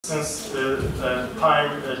Since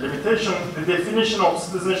time limitation, the definition of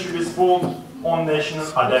citizenship is built on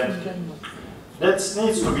national identity. That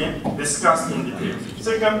needs to be discussed in detail.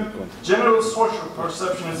 Second, general social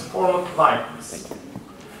perception is formed like this.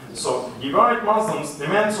 So, devout Muslims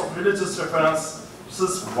demands of religious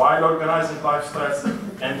references while organizing lifestyles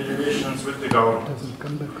and relations with the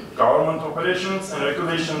government. Government operations and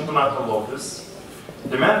regulations do not allow this.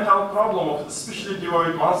 The mental problem of especially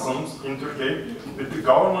devout Muslims in Turkey with the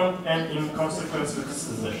government and in consequence with the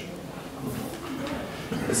citizenship.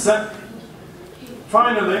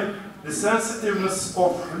 Finally, the sensitiveness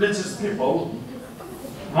of religious people,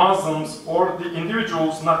 Muslims or the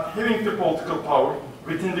individuals not having the political power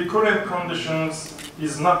within the current conditions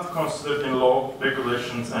is not considered in law,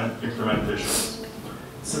 regulations and implementations.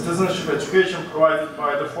 Citizenship education provided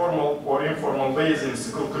by the formal or informal ways in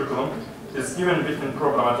school curriculum is given within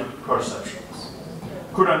problematic perceptions.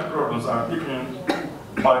 Current problems are defined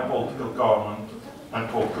by political government and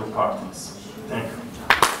political parties. Thank you.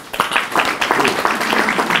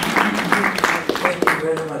 Thank you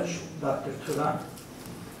very much, Dr. Turan.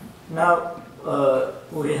 Now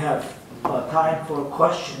we have time for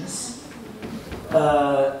questions,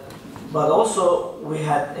 but also we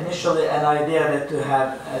had initially an idea that to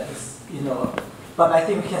have, but I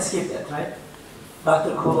think we can skip that, right?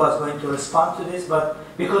 Dr. Kula is going to respond to this, but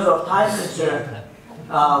because of time concern,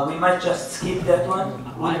 we might just skip that one.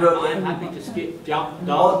 I'm happy to skip.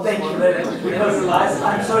 Oh, thank you very much. Because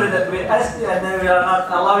I'm sorry that we asked you and then we are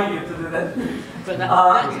not allowing you to do that. But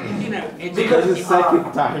that's, it's because the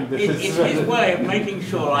second time. It's his way of making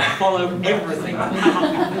sure I follow everything and come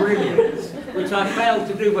up with brilliance, which I failed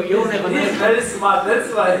to do, but you'll never know. He's very smart.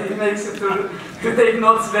 That's why he makes it to take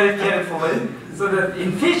notes very carefully, so that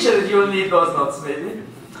in future you will need those notes maybe.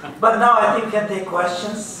 But now I think we can take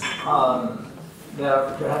questions. There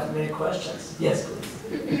are perhaps many questions. Yes, please.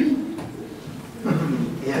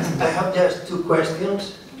 Yes, I have just two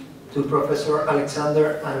questions to Professor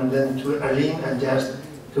Alexander and then to Aline, and just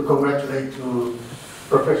to congratulate to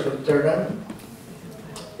Professor Turan.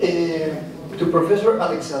 To Professor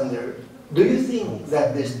Alexander, do you think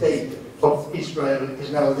that the state of Israel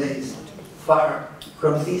is nowadays far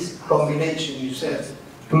from this combination you said,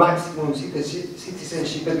 maximum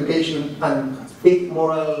citizenship education and big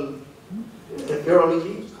moral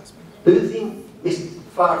theology? Do you think it's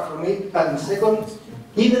far from it? And second,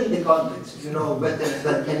 given the context, you know better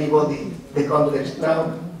than anybody the context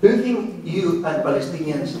now, do you think you and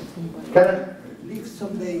Palestinians can live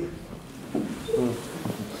someday,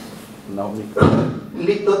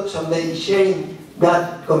 live someday sharing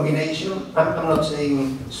that combination? I'm not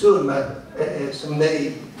saying soon, but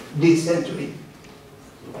someday this century.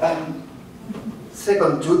 And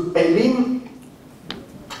second, to Eileen,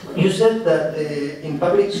 you said that in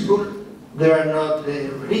public school there are not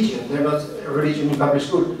religion. There are not religion in public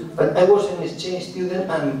school. But I was an exchange student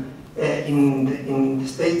and in the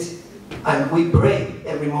States, and we pray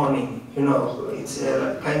every morning. You know, it's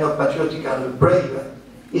a kind of patriotical prayer. But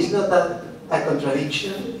it's not that a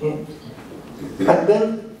contradiction. And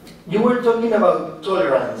then you were talking about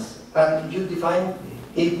tolerance, and you defined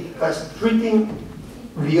it as treating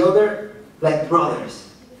the other like brothers.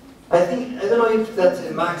 I don't know if that's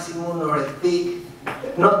a maximum or a thing,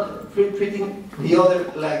 not treating the other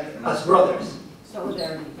like as brothers.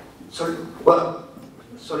 Solidarity.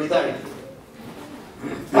 Solidarity.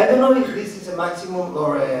 I don't know if this is a maximum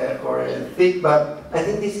or a thing, but I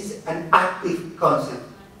think this is an active concept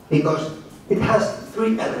because it has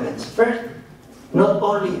three elements. First, not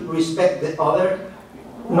only respect the other,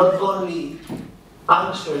 not only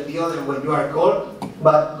answer the other when you are called,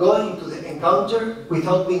 but going to the encounter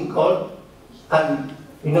without being called, and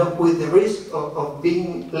with the risk of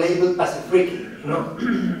being labeled as a freaky,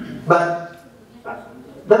 But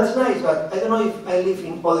that's nice, but I don't know if I live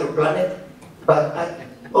in other planet, but I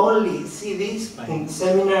only see this in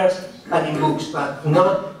seminars and in books, but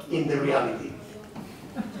not in the reality.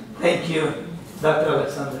 Thank you, Dr.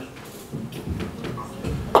 Alexander.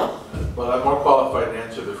 Well, I'm more qualified to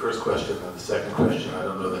answer the first question than the second question. I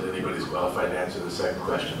don't know that anybody's qualified to answer the second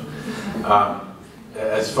question.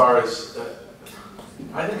 As far as,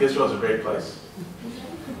 I think Israel's a great place.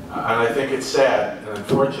 And I think it's sad and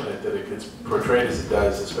unfortunate that it gets portrayed as it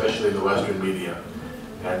does, especially in the Western media.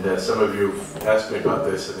 And some of you have asked me about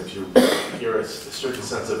this, and if you hear a certain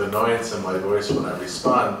sense of annoyance in my voice when I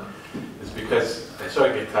respond, it's because I sort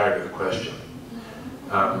of get tired of the question.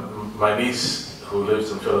 My niece, who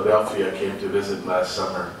lives in Philadelphia, came to visit last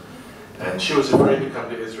summer, and she was afraid to come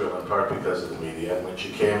to Israel in part because of the media. And when she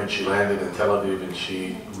came and she landed in Tel Aviv,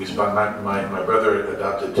 and my brother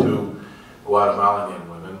adopted two Guatemalan young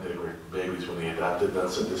women. They were babies when he adopted them.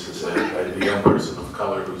 So this is a young person of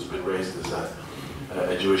color who's been raised as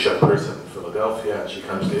a Jewish young person in Philadelphia, and she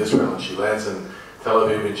comes to Israel and she lands in Tel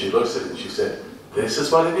Aviv and she looks at it and she said, "This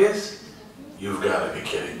is what it is? You've got to be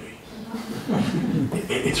kidding me."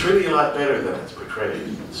 It's really a lot better than it's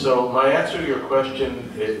portrayed. So my answer to your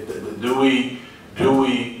question is, do we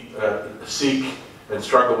seek and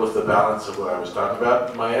struggle with the balance of what I was talking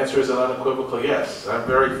about? My answer is an unequivocal yes. I'm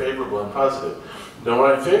very favorable and positive. Now,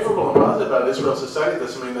 when I'm favorable and positive about Israel society,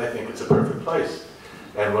 doesn't mean I think it's a perfect place.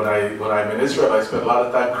 And when I'm in Israel, I spend a lot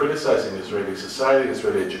of time criticizing Israeli society,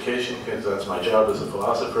 Israeli education, because that's my job as a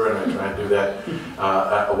philosopher, and I try and do that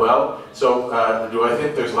well. So do I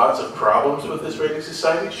think there's lots of problems with Israeli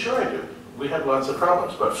society? Sure I do. We have lots of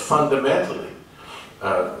problems, but fundamentally,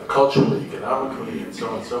 culturally, economically, and so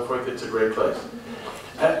on and so forth, it's a great place.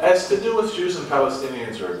 As to do with Jews and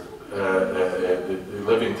Palestinians or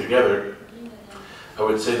living together, I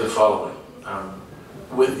would say the following.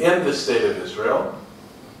 Within the state of Israel,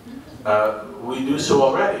 we do so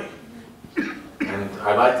already. And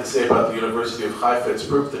I like to say about the University of Haifa, it's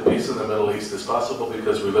proof that peace in the Middle East is possible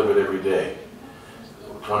because we live it every day.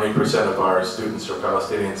 20% of our students are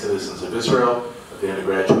Palestinian citizens of Israel, at the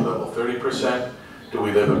undergraduate level 30%. Do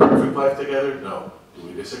we live a perfect life together? No. Do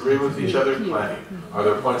we disagree with each other? Plenty. Are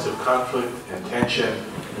there points of conflict and tension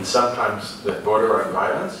and sometimes that border on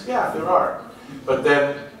violence? Yeah, there are. But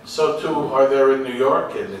then, so too are there in New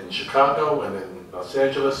York and in Chicago and in Los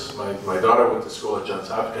Angeles. My daughter went to school at Johns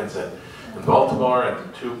Hopkins and in Baltimore, and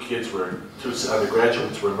two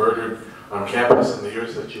undergraduates were murdered on campus in the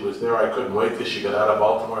years that she was there. I couldn't wait till she got out of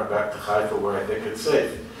Baltimore and back to Haifa, where I think it's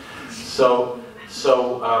safe. So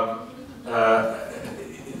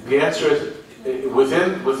the answer is,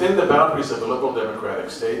 within the boundaries of a liberal democratic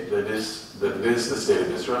state that is the state of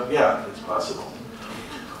Israel, yeah, it's possible.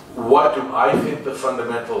 What do I think the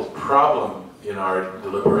fundamental problem in our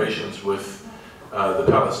deliberations with the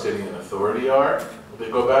Palestinian Authority are? They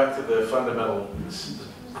go back to the fundamental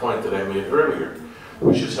point that I made earlier,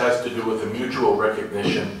 which has to do with the mutual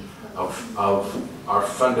recognition of our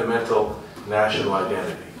fundamental national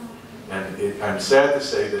identity. And I'm sad to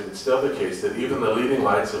say that it's still the case that even the leading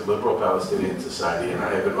lights of liberal Palestinian society, and I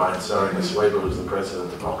have in mind Sari Nisweba, who's the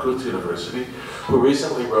president of Malkut University, who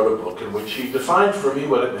recently wrote a book in which he defined for me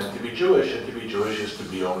what it meant to be Jewish, and to be Jewish is to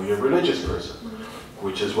be only a religious person,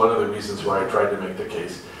 which is one of the reasons why I tried to make the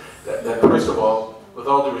case that first of all, with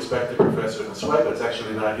all due respect to Professor Nisweba, it's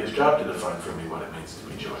actually not his job to define for me what it means to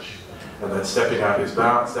be Jewish. And that's stepping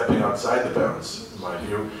outside the bounds, in my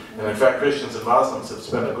view. And in fact, Christians and Muslims have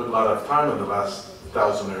spent a good lot of time in the last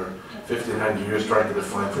 1,000 or 1,500 years trying to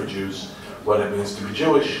define for Jews what it means to be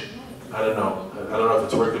Jewish. I don't know if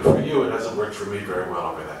it's working for you. It hasn't worked for me very well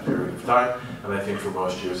over that period of time. And I think for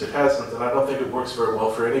most Jews it hasn't. And I don't think it works very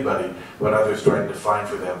well for anybody when others try to define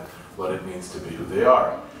for them what it means to be who they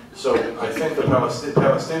are. So I think the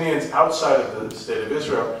Palestinians outside of the state of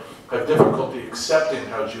Israel have difficulty accepting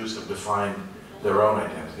how Jews have defined their own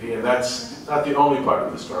identity, and that's not the only part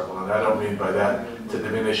of the struggle, and I don't mean by that to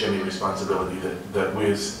diminish any responsibility that we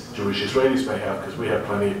as Jewish Israelis may have, because we have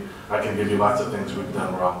plenty. I can give you lots of things we've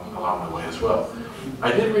done wrong along the way as well.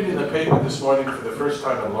 I did read in the paper this morning for the first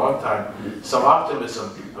time in a long time some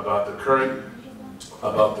optimism about the current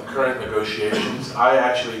negotiations. I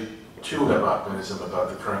actually too have optimism about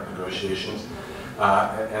the current negotiations,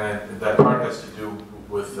 and that part has to do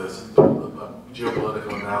with this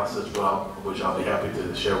geopolitical analysis, well, which I'll be happy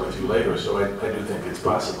to share with you later. So I do think it's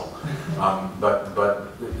possible, but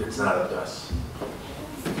it's not up to us.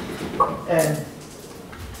 And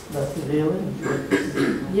Dr.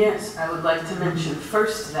 Dillon? Yes, I would like to mention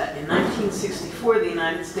first that in 1964, the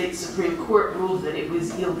United States Supreme Court ruled that it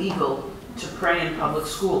was illegal to pray in public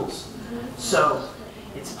schools. So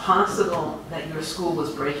it's possible that your school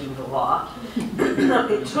was breaking the law.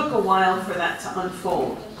 It took a while for that to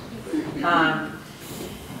unfold.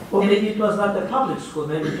 Or maybe it was not a public school,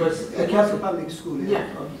 maybe it was a Catholic public school. Yeah.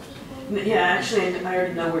 Yeah, actually, I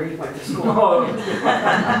already know where he went to school. Oh.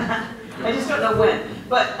 I just don't know when.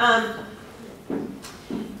 But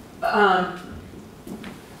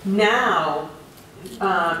now,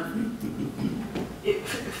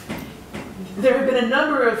 there have been a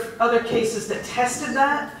number of other cases that tested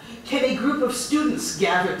that. Can a group of students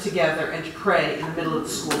gather together and pray in the middle of the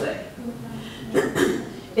school day?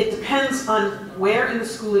 It depends on where in the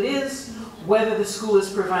school it is, whether the school is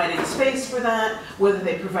providing space for that, whether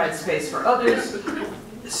they provide space for others.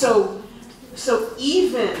 So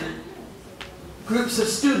even groups of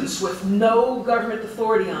students with no government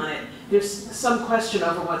authority on it, there's some question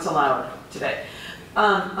over what's allowed today.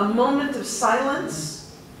 A moment of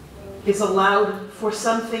silence is allowed for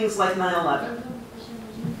some things like 9/11.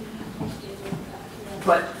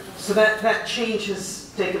 But, so that change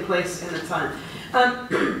has taken place in the time.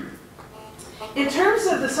 In terms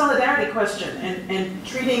of the solidarity question and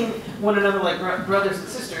treating one another like brothers and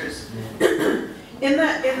sisters, in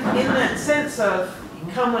that sense of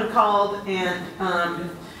come when called and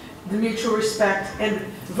the mutual respect and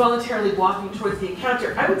voluntarily walking towards the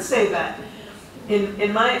encounter, I would say that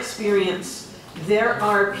in my experience, there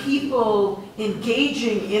are people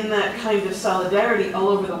engaging in that kind of solidarity all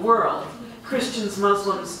over the world. Christians,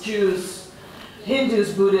 Muslims, Jews,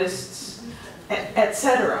 Hindus, Buddhists,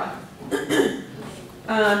 etc.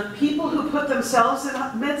 People who put themselves in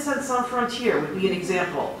Médecins Sans Frontières would be an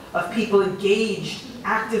example of people engaged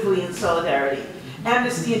actively in solidarity.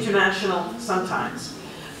 Amnesty International sometimes.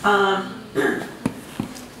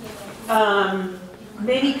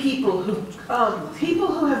 Many people who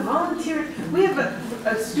have volunteered. We have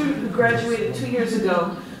a student who graduated 2 years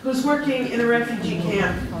ago who's working in a refugee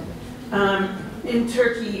camp in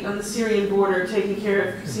Turkey on the Syrian border, taking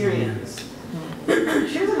care of Syrians.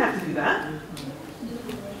 She doesn't have to do that.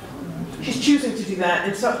 She's choosing to do that,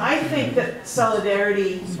 and so I think that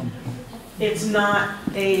solidarity, it's not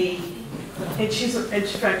a, in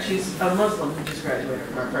fact, she's a Muslim who just graduated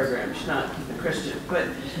from our program. She's not a Christian, but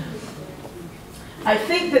I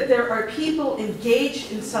think that there are people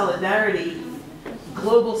engaged in solidarity,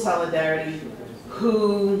 global solidarity,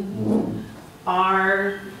 who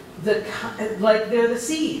are they're the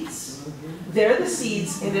seeds. They're the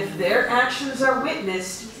seeds, and if their actions are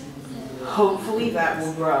witnessed, hopefully that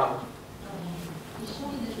will grow.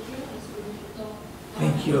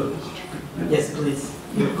 Thank you. Yes, please,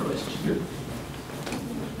 your question.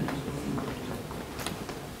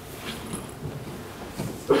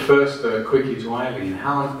 First, quickly to Eileen,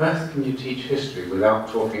 how on earth can you teach history without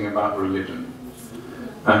talking about religion?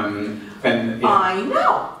 I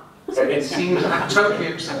know! It seems totally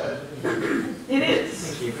absurd. It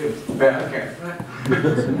is. Okay.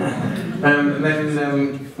 And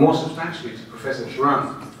then, more substantially to Professor Sharan,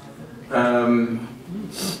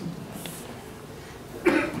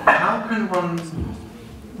 how can one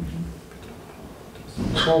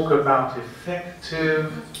talk about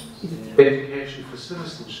effective education for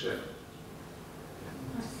citizenship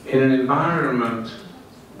in an environment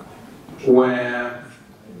where,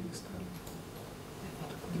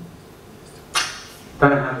 I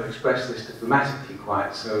don't know how to express this diplomatically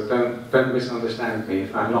quite, so don't misunderstand me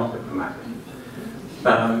if I'm not diplomatic. In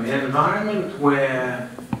an environment where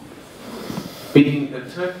being a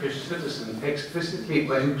Turkish citizen explicitly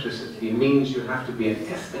or implicitly means you have to be an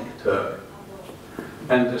ethnic Turk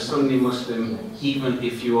and a Sunni Muslim, even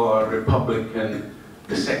if you are a Republican,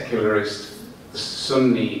 the secularist, the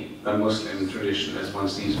Sunni Muslim tradition, as one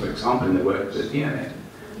sees, for example, in the work of the DNA,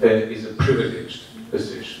 is a privileged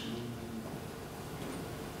position.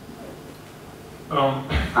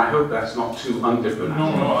 I hope that's not too undiplomatic.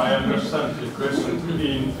 No, I understand the question.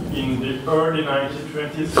 In the early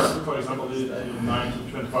 1920s, for example, the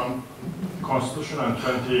 1921 Constitution and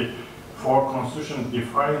 24 Constitution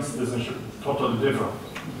define citizenship totally different.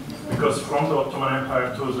 Because from the Ottoman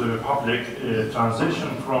Empire to the Republic, transition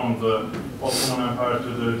from the Ottoman Empire to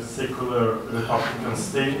the secular Republican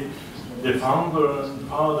state, the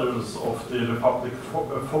fathers of the Republic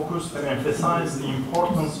focused and emphasized the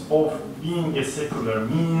importance of being a secular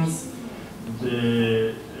means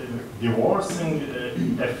the divorcing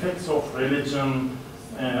effects of religion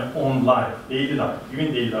on life, daily life,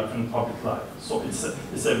 even daily life and public life. So it's a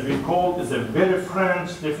very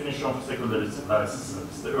French definition of secularism,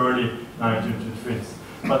 the early 1920s.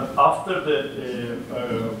 But after the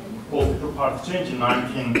political party change in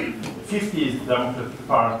 1950s, Democratic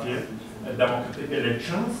Party, democratic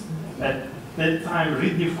elections, at that time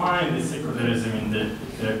redefined the secularism in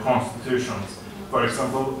the constitutions. For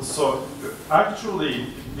example, so actually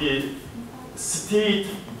the state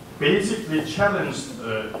basically challenged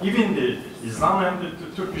even the Islam and the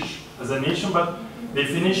Turkish as a nation, but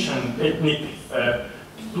definition, ethnic,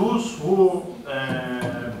 those who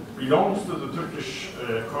belongs to the Turkish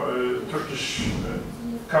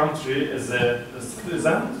country as a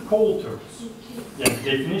citizen called Turks. The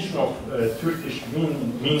definition of Turkish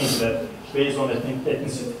means that based on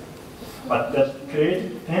ethnicity, but that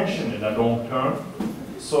created tension in the long term.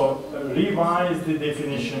 So revised the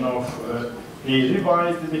definition of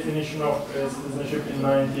citizenship in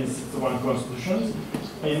 1961 constitutions,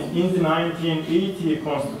 and in the 1980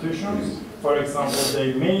 constitutions, for example,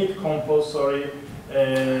 they made compulsory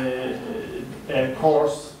a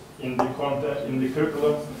course in the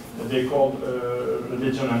curriculum they called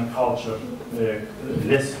religion and culture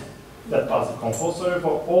lesson. that was compulsory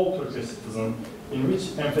for all Turkish citizens, in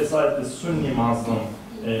which emphasized the Sunni Muslim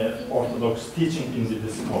Orthodox teaching in the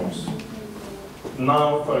discourse.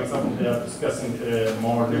 Now, for example, they are discussing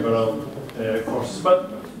more liberal courses,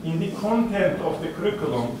 but in the content of the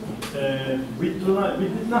curriculum, we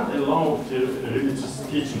did not allow the religious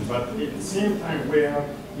teaching, but at the same time, we are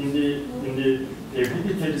in the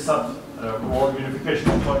Tevhid-i World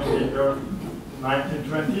Unification Club in the early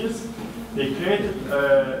 1920s. They created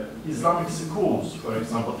Islamic schools, for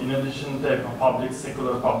example. In addition to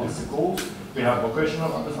secular public schools, we have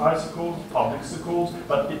vocational high schools, public schools,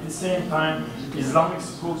 but at the same time, Islamic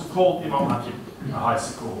schools called Imam Hatip high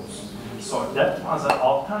schools. So that was an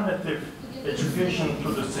alternative education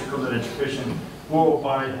to the secular education, go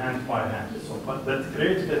by hand. So, but that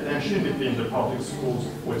created a tension between the public schools,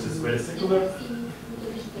 which is very secular,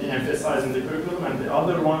 emphasizing the curriculum, and the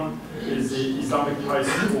other one is the Islamic high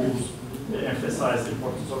schools, emphasize the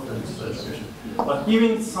importance of religious education. But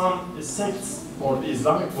even some sects or the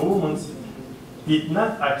Islamic movements did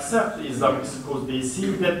not accept the Islamic schools. They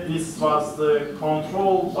see that this was the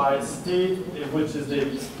control by state, which is the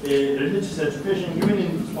religious education, even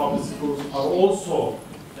in public schools, are also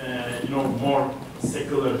more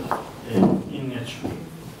secular in nature.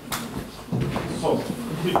 So,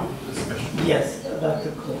 quick discussion. Yes,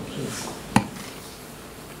 Dr. Cole, please.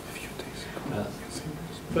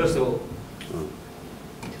 First of all,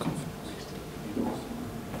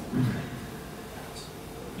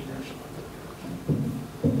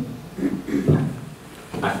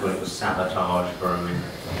 I thought it was sabotage for a minute.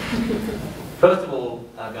 First of all,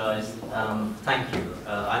 guys, thank you.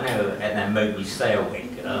 I know Edna made me stay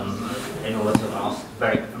awake in order to ask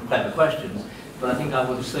very clever questions, but I think I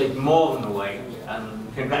would have saved more than awake.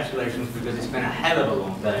 Congratulations, because it's been a hell of a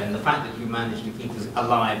long day, and the fact that you managed to keep us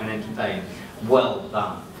alive and entertained, well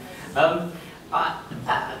done.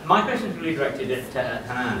 My question is really directed at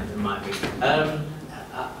Hanan, if it might be.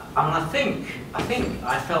 I think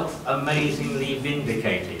I felt amazingly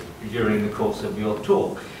vindicated during the course of your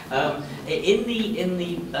talk. In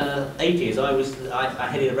the 80s, I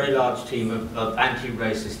headed a very large team of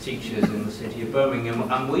anti-racist teachers in the city of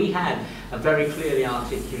Birmingham, and we had a very clearly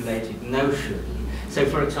articulated notion. So,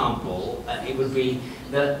 for example, it would be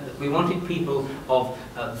that we wanted people of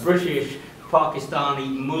British, Pakistani,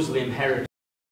 Muslim heritage